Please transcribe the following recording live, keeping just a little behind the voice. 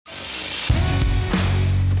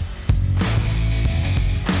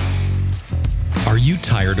you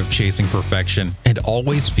tired of chasing perfection and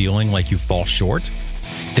always feeling like you fall short?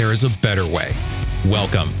 There is a better way.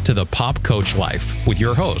 Welcome to the Pop Coach Life with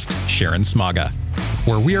your host, Sharon Smaga,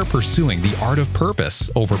 where we are pursuing the art of purpose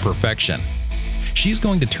over perfection. She's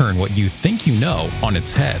going to turn what you think you know on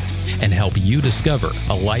its head and help you discover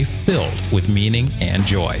a life filled with meaning and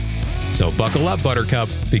joy. So buckle up, Buttercup,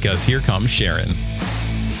 because here comes Sharon.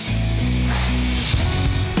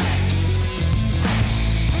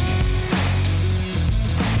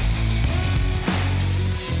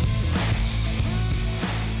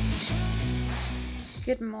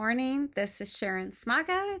 Good morning. This is Sharon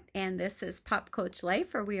Smaga, and this is Pop Coach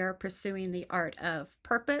Life, where we are pursuing the art of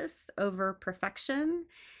purpose over perfection.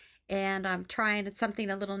 And I'm trying something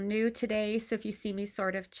a little new today. So if you see me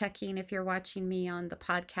sort of checking, if you're watching me on the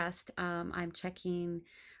podcast, I'm checking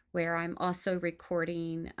where I'm also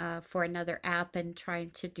recording for another app and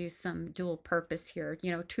trying to do some dual purpose here,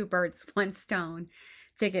 two birds, one stone,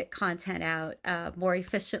 to get content out more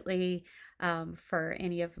efficiently. For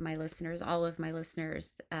any of my listeners, all of my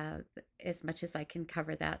listeners, as much as I can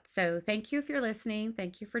cover that. So thank you if you're listening.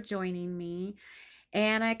 Thank you for joining me.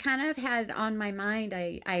 And I kind of had on my mind,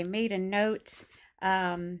 I made a note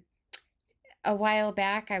a while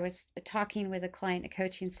back. I was talking with a client, a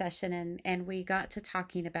coaching session, and we got to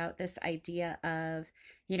talking about this idea of,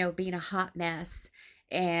 being a hot mess.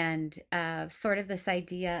 And sort of this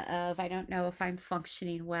idea of, I don't know if I'm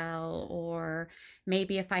functioning well, or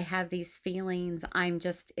maybe if I have these feelings, I'm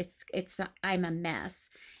a mess.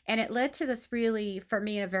 And it led to this really, for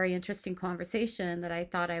me, a very interesting conversation that I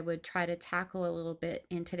thought I would try to tackle a little bit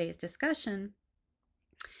in today's discussion.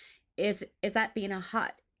 Is that being a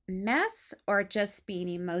hot mess or just being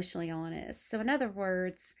emotionally honest? So in other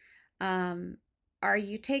words, are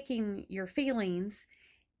you taking your feelings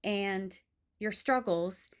and your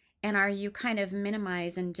struggles, and are you kind of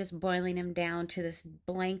minimizing, just boiling them down to this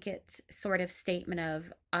blanket sort of statement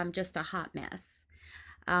of, I'm just a hot mess?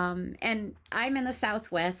 And I'm in the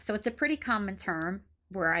Southwest, so it's a pretty common term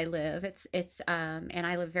where I live. And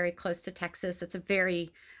I live very close to Texas. It's a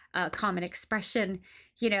very common expression,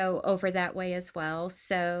 over that way as well.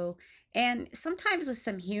 So, and sometimes with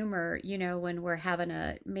some humor, when we're having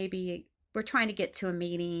we're trying to get to a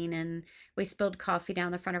meeting and we spilled coffee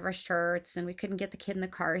down the front of our shirts and we couldn't get the kid in the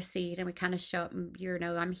car seat, and we kind of show up and,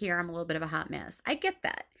 I'm here, I'm a little bit of a hot mess. I get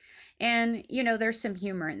that. And, there's some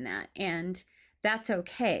humor in that, and that's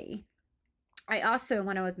okay. I also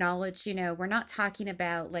want to acknowledge, we're not talking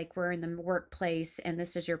about like we're in the workplace and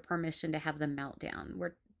this is your permission to have the meltdown.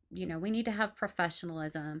 We need to have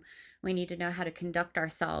professionalism. We need to know how to conduct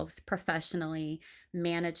ourselves professionally,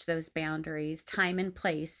 manage those boundaries. Time and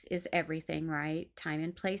place is everything, right? Time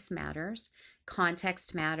and place matters.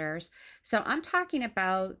 Context matters. So I'm talking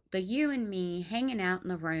about the you and me hanging out in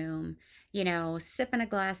the room, sipping a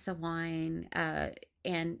glass of wine,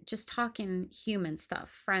 and just talking human stuff,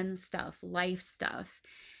 friend stuff, life stuff.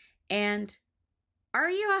 And are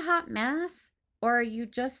you a hot mess, or are you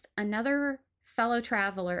just another fellow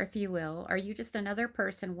traveler, if you will? Are you just another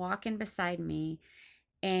person walking beside me,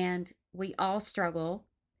 and we all struggle,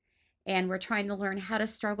 and we're trying to learn how to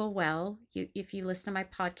struggle well? If you listen to my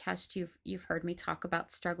podcast, you've heard me talk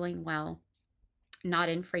about struggling well, not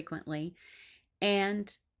infrequently.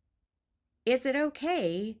 And is it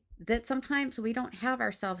okay that sometimes we don't have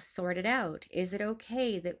ourselves sorted out? Is it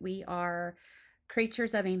okay that we are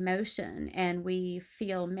creatures of emotion and we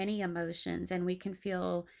feel many emotions, and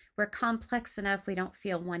we're complex enough we don't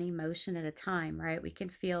feel one emotion at a time, right? We can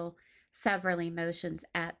feel several emotions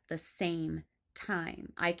at the same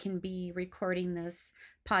time. I can be recording this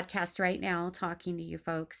podcast right now talking to you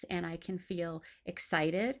folks, and I can feel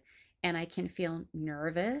excited, and I can feel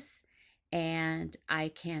nervous, and I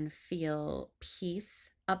can feel peace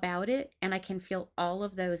about it, and I can feel all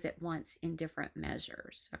of those at once in different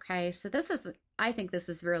measures. Okay, so I think this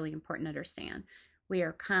is really important to understand. We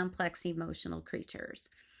are complex emotional creatures.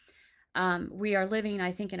 We are living,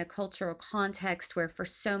 I think, in a cultural context where for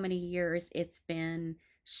so many years it's been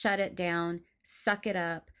shut it down, suck it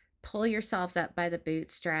up, pull yourselves up by the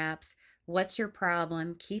bootstraps. What's your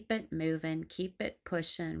problem? Keep it moving, keep it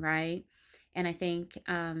pushing, right? And I think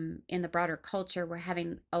in the broader culture, we're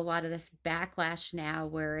having a lot of this backlash now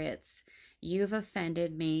where it's, you've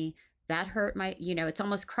offended me. That hurt my, it's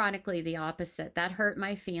almost chronically the opposite. That hurt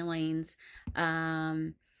my feelings.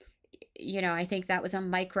 I think that was a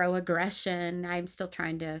microaggression. I'm still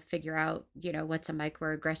trying to figure out, what's a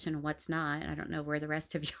microaggression and what's not. I don't know where the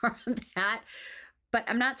rest of you are on that. But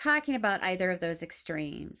I'm not talking about either of those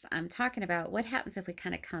extremes. I'm talking about what happens if we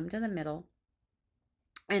kind of come to the middle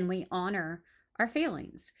and we honor our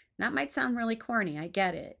feelings. That might sound really corny, I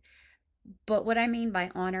get it. But what I mean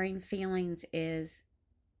by honoring feelings is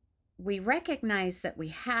we recognize that we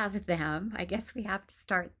have them. I guess we have to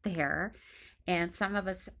start there. And some of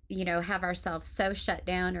us, have ourselves so shut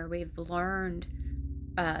down, or we've learned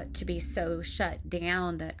to be so shut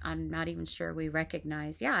down that I'm not even sure we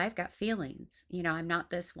recognize, yeah, I've got feelings. I'm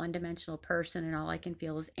not this one dimensional person and all I can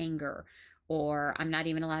feel is anger, or I'm not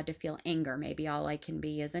even allowed to feel anger. Maybe all I can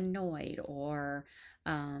be is annoyed, or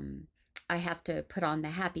um, I have to put on the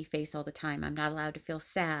happy face all the time. I'm not allowed to feel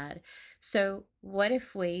sad. So, what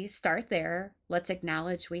if we start there? Let's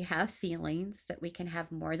acknowledge we have feelings, that we can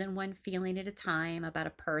have more than one feeling at a time about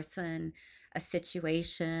a person, a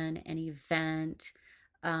situation, an event,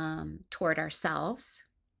 toward ourselves.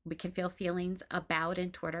 We can feel feelings about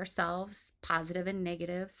and toward ourselves, positive and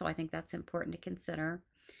negative. So I think that's important to consider.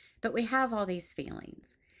 But we have all these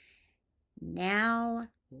feelings. Now,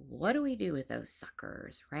 what do we do with those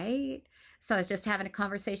suckers, right? So I was just having a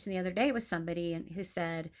conversation the other day with somebody who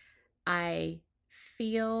said, I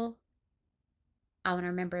feel, I want to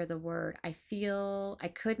remember the word, I feel I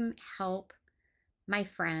couldn't help my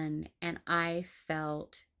friend and I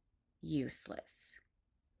felt useless,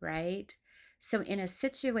 right? So, in a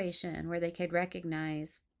situation where they could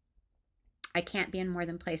recognize, I can't be in more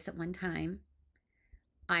than place at one time,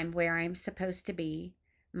 I'm where I'm supposed to be.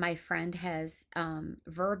 My friend has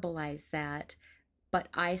verbalized that, but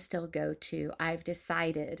I still go to, I've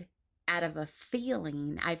decided out of a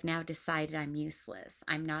feeling, I've now decided I'm useless.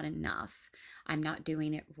 I'm not enough. I'm not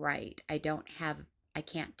doing it right. I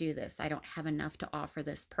can't do this. I don't have enough to offer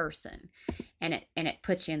this person. And it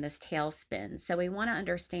puts you in this tailspin. So we want to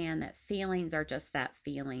understand that feelings are just that,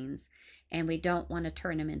 feelings, and we don't want to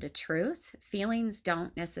turn them into truth. Feelings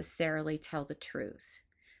don't necessarily tell the truth.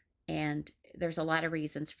 And there's a lot of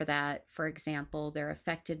reasons for that. For example, they're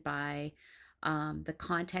affected by the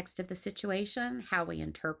context of the situation, how we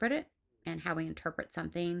interpret it, and how we interpret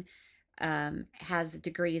something has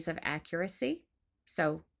degrees of accuracy.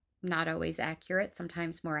 So, not always accurate,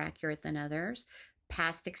 sometimes more accurate than others.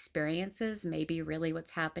 Past experiences, maybe really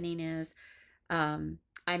what's happening is I'm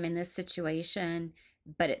in this situation,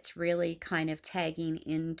 but it's really kind of tagging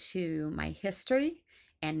into my history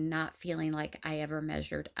and not feeling like I ever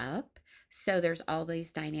measured up. So there's all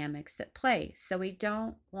these dynamics at play. So we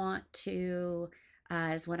don't want to,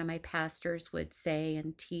 as one of my pastors would say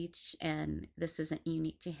and teach, and this isn't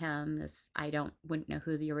unique to him. This wouldn't know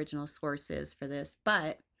who the original source is for this,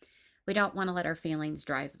 but we don't want to let our feelings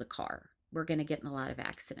drive the car. We're going to get in a lot of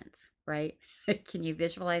accidents, right? Can you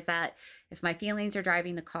visualize that? If my feelings are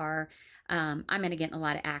driving the car, I'm going to get in a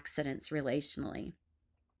lot of accidents relationally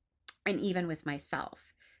and even with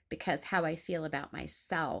myself, because how I feel about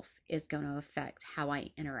myself is going to affect how I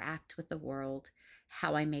interact with the world,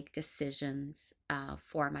 how I make decisions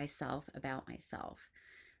for myself, about myself.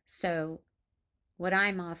 So, what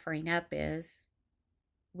I'm offering up is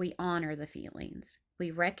we honor the feelings, we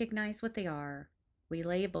recognize what they are, we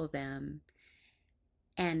label them,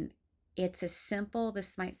 and it's as simple.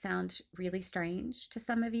 This might sound really strange to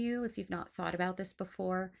some of you if you've not thought about this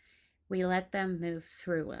before. We let them move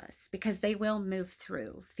through us because they will move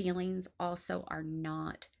through. Feelings also are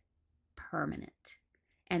not permanent.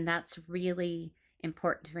 And that's really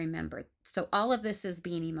important to remember. So, all of this is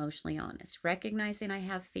being emotionally honest, recognizing I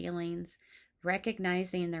have feelings,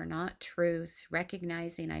 recognizing they're not truth,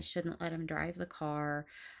 recognizing I shouldn't let them drive the car,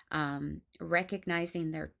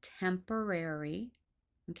 recognizing they're temporary,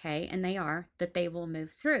 okay, and they are, that they will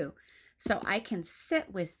move through. So, I can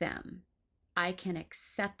sit with them, I can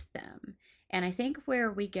accept them. And I think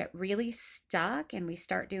where we get really stuck and we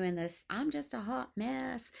start doing this, I'm just a hot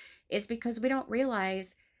mess, is because we don't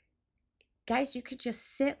realize, guys, you could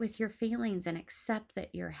just sit with your feelings and accept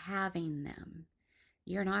that you're having them.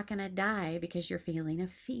 You're not going to die because you're feeling a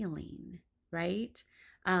feeling, right?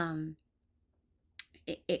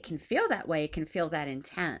 It can feel that way. It can feel that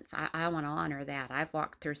intense. I want to honor that. I've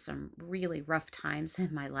walked through some really rough times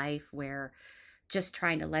in my life where just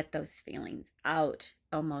trying to let those feelings out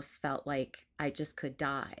almost felt like I just could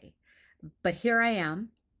die. But here I am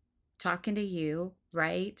talking to you,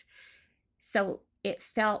 right? So it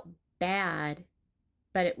felt bad,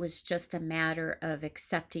 but it was just a matter of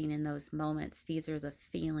accepting in those moments, these are the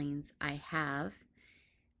feelings I have,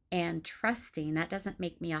 and trusting. That doesn't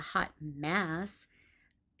make me a hot mess.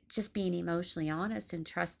 Just being emotionally honest and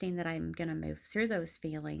trusting that I'm going to move through those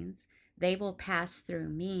feelings. They will pass through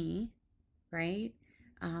me, right?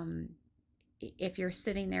 If you're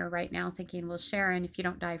sitting there right now thinking, well, Sharon, if you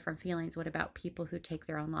don't die from feelings, what about people who take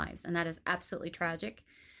their own lives? And that is absolutely tragic.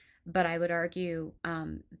 But I would argue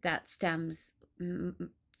that stems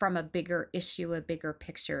from a bigger issue, a bigger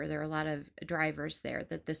picture. There are a lot of drivers there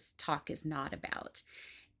that this talk is not about.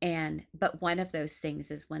 But one of those things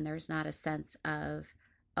is when there's not a sense of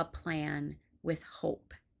a plan with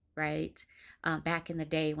hope, right? Back in the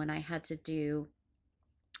day when I had to do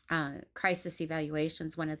crisis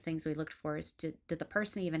evaluations, one of the things we looked for is did the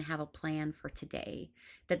person even have a plan for today?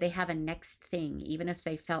 Did they have a next thing, even if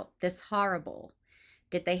they felt this horrible?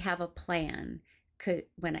 Did they have a plan?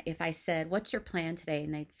 If I said, "What's your plan today?"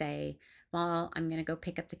 and they'd say, "Well, I'm going to go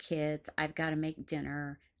pick up the kids. I've got to make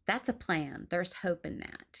dinner." That's a plan. There's hope in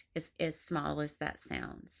that, as small as that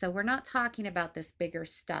sounds. So we're not talking about this bigger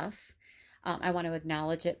stuff. I want to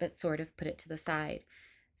acknowledge it, but sort of put it to the side.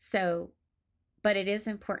 So, but it is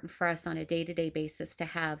important for us on a day-to-day basis to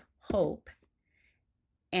have hope.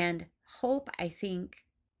 And hope, I think,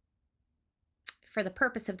 for the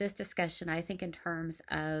purpose of this discussion, I think in terms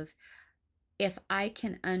of if I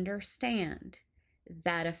can understand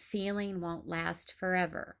that a feeling won't last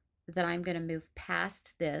forever, that I'm going to move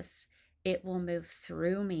past this, it will move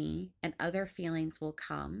through me and other feelings will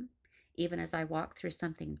come. Even as I walk through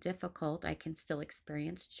something difficult, I can still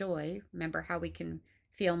experience joy. Remember how we can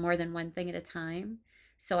feel more than one thing at a time?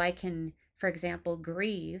 So I can, for example,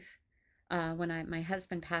 grieve. When my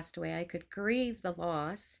husband passed away, I could grieve the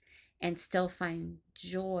loss and still find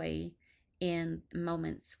joy in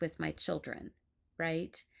moments with my children,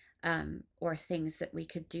 right? Or things that we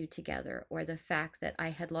could do together, or the fact that I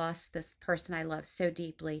had lost this person I love so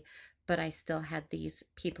deeply, but I still had these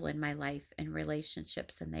people in my life and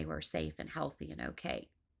relationships, and they were safe and healthy and okay.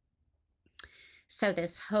 So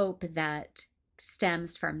this hope that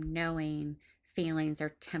stems from knowing feelings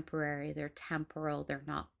are temporary, they're temporal, they're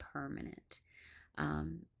not permanent.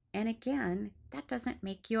 And again, that doesn't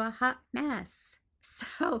make you a hot mess.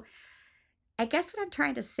 So I guess what I'm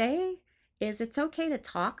trying to say is it's okay to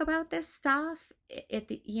talk about this stuff at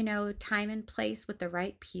the, time and place with the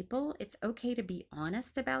right people. It's okay to be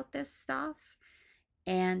honest about this stuff.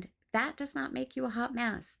 And that does not make you a hot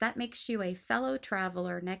mess. That makes you a fellow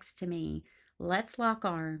traveler next to me. Let's lock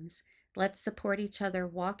arms. Let's support each other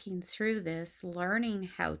walking through this, learning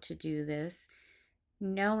how to do this,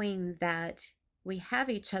 knowing that we have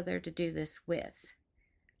each other to do this with.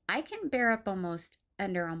 I can bear up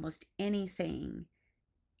under almost anything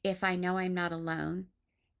if I know I'm not alone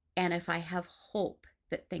and if I have hope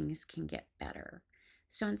that things can get better.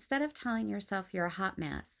 So instead of telling yourself you're a hot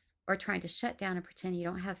mess or trying to shut down and pretend you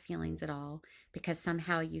don't have feelings at all because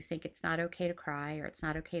somehow you think it's not okay to cry or it's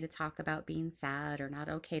not okay to talk about being sad or not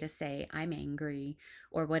okay to say I'm angry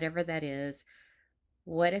or whatever that is,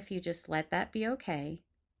 what if you just let that be okay?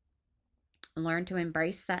 Learn to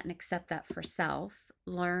embrace that and accept that for self.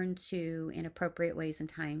 Learn to, in appropriate ways and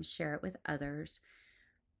times, share it with others.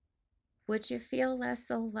 Would you feel less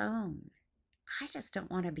alone? I just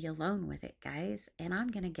don't want to be alone with it, guys. And I'm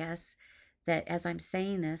going to guess that as I'm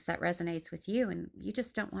saying this, that resonates with you and you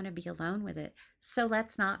just don't want to be alone with it. So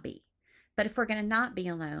let's not be. But if we're going to not be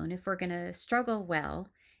alone, if we're going to struggle well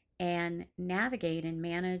and navigate and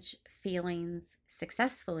manage feelings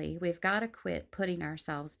successfully, we've got to quit putting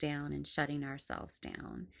ourselves down and shutting ourselves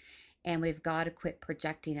down. And we've got to quit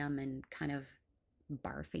projecting them and kind of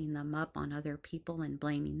barfing them up on other people and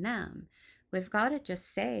blaming them. We've got to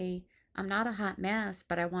just say, I'm not a hot mess,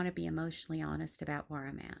 but I want to be emotionally honest about where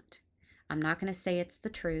I'm at. I'm not going to say it's the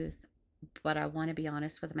truth, but I want to be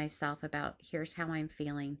honest with myself about here's how I'm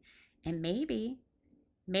feeling. And maybe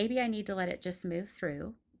I need to let it just move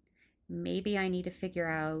through. Maybe I need to figure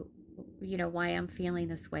out, why I'm feeling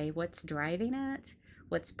this way, what's driving it,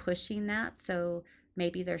 what's pushing that. So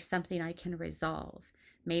maybe there's something I can resolve.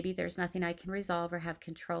 Maybe there's nothing I can resolve or have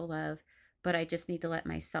control of, but I just need to let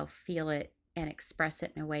myself feel it and express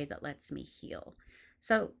it in a way that lets me heal.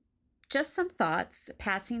 So just some thoughts,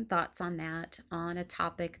 passing thoughts on that, on a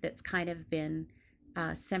topic that's kind of been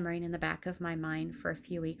simmering in the back of my mind for a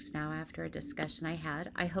few weeks now after a discussion I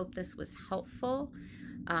had. I hope this was helpful.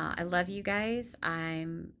 I love you guys.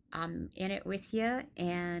 I'm in it with you,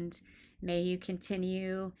 and may you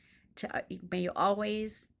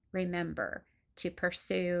always remember to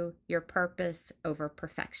pursue your purpose over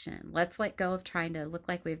perfection. Let's let go of trying to look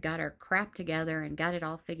like we've got our crap together and got it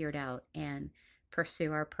all figured out and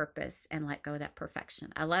pursue our purpose and let go of that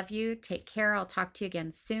perfection. I love you. Take care. I'll talk to you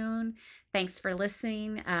again soon. Thanks for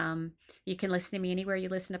listening. You can listen to me anywhere you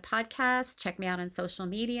listen to podcasts. Check me out on social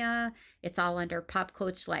media. It's all under Pop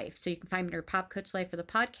Coach Life. So you can find me under Pop Coach Life for the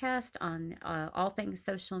podcast on all things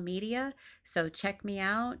social media. So check me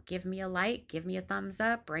out. Give me a like. Give me a thumbs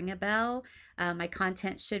up. Ring a bell. My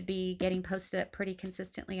content should be getting posted up pretty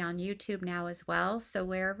consistently on YouTube now as well. So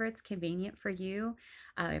wherever it's convenient for you,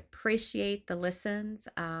 I appreciate the listens.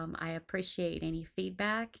 I appreciate any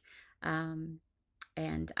feedback. Um,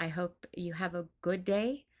 and I hope you have a good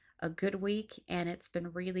day, a good week, and it's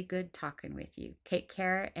been really good talking with you. Take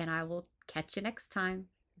care, and I will catch you next time.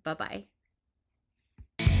 Bye bye.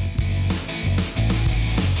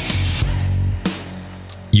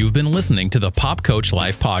 You've been listening to the Pop Coach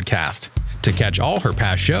Life podcast. To catch all her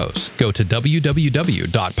past shows, go to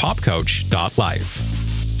www.popcoach.life.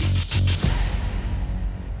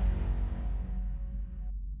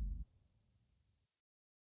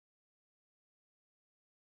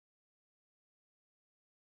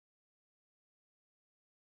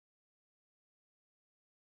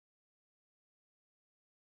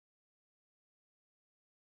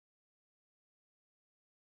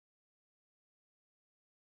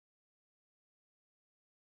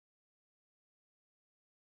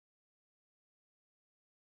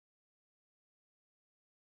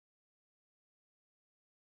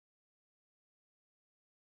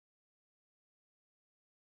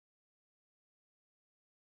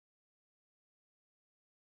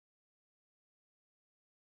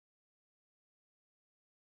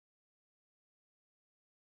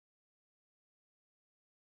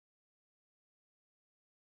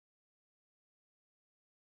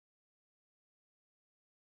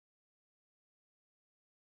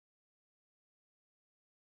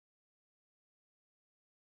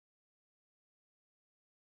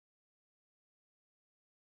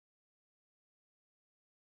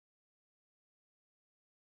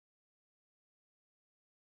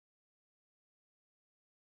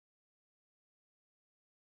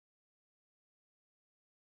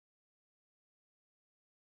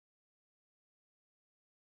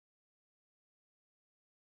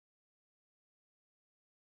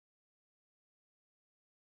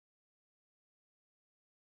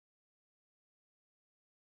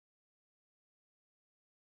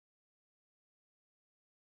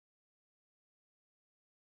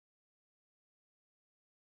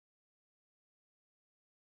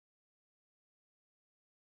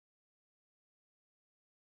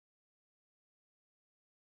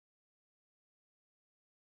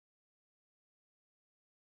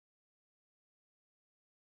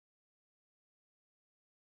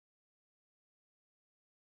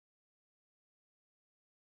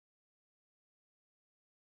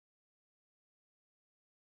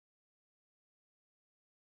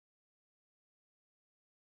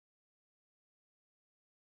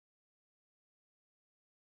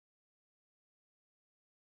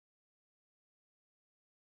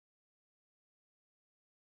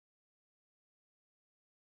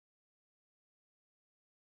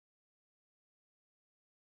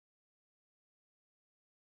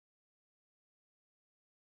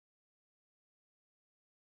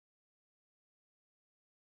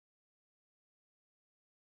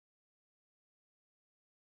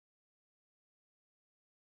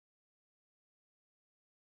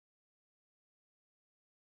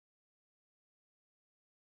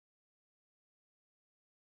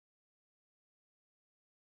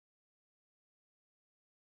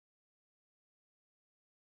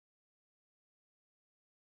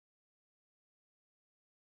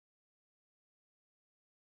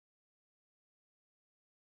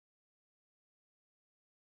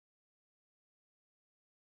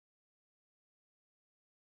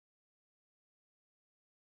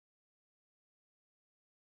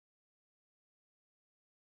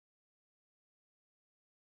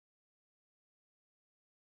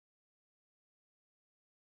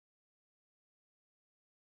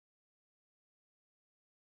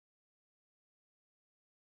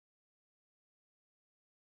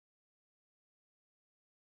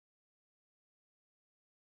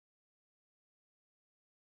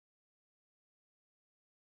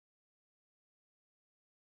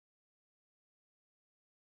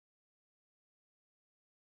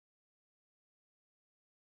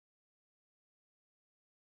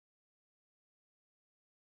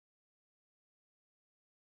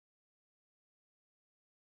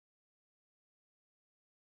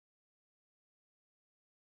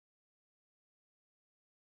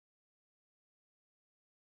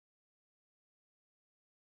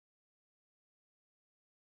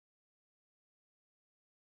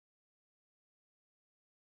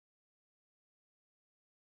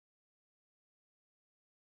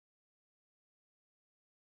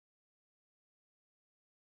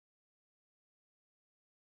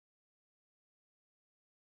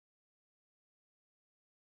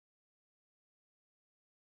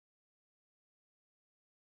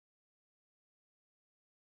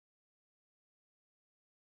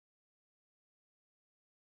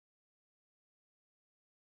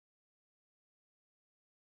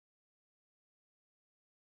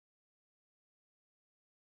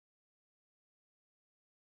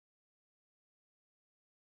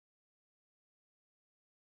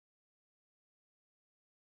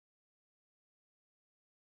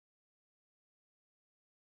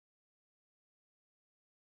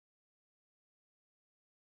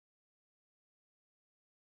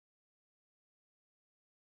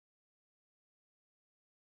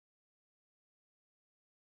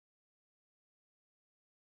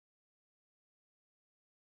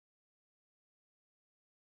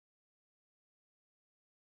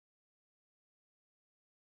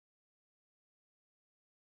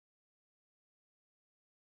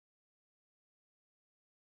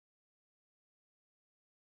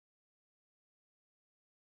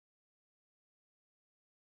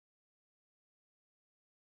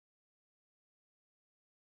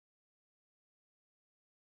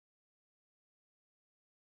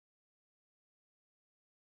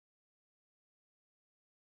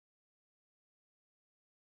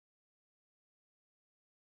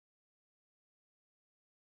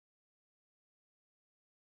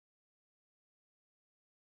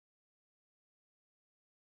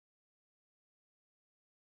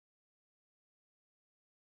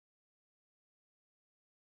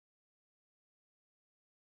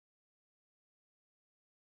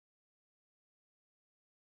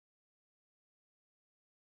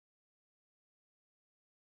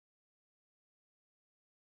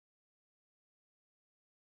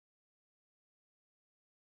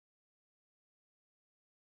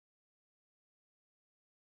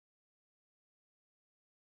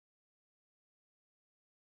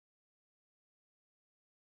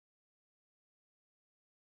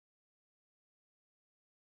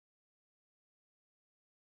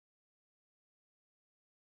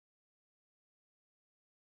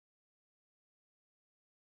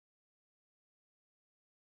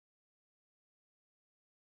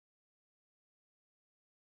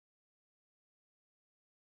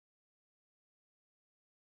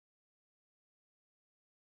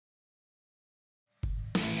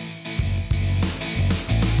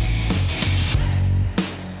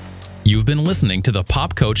 You've been listening to the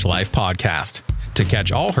Pop Coach Life podcast. To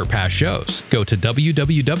catch all her past shows, go to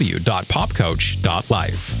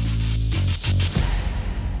www.popcoach.life.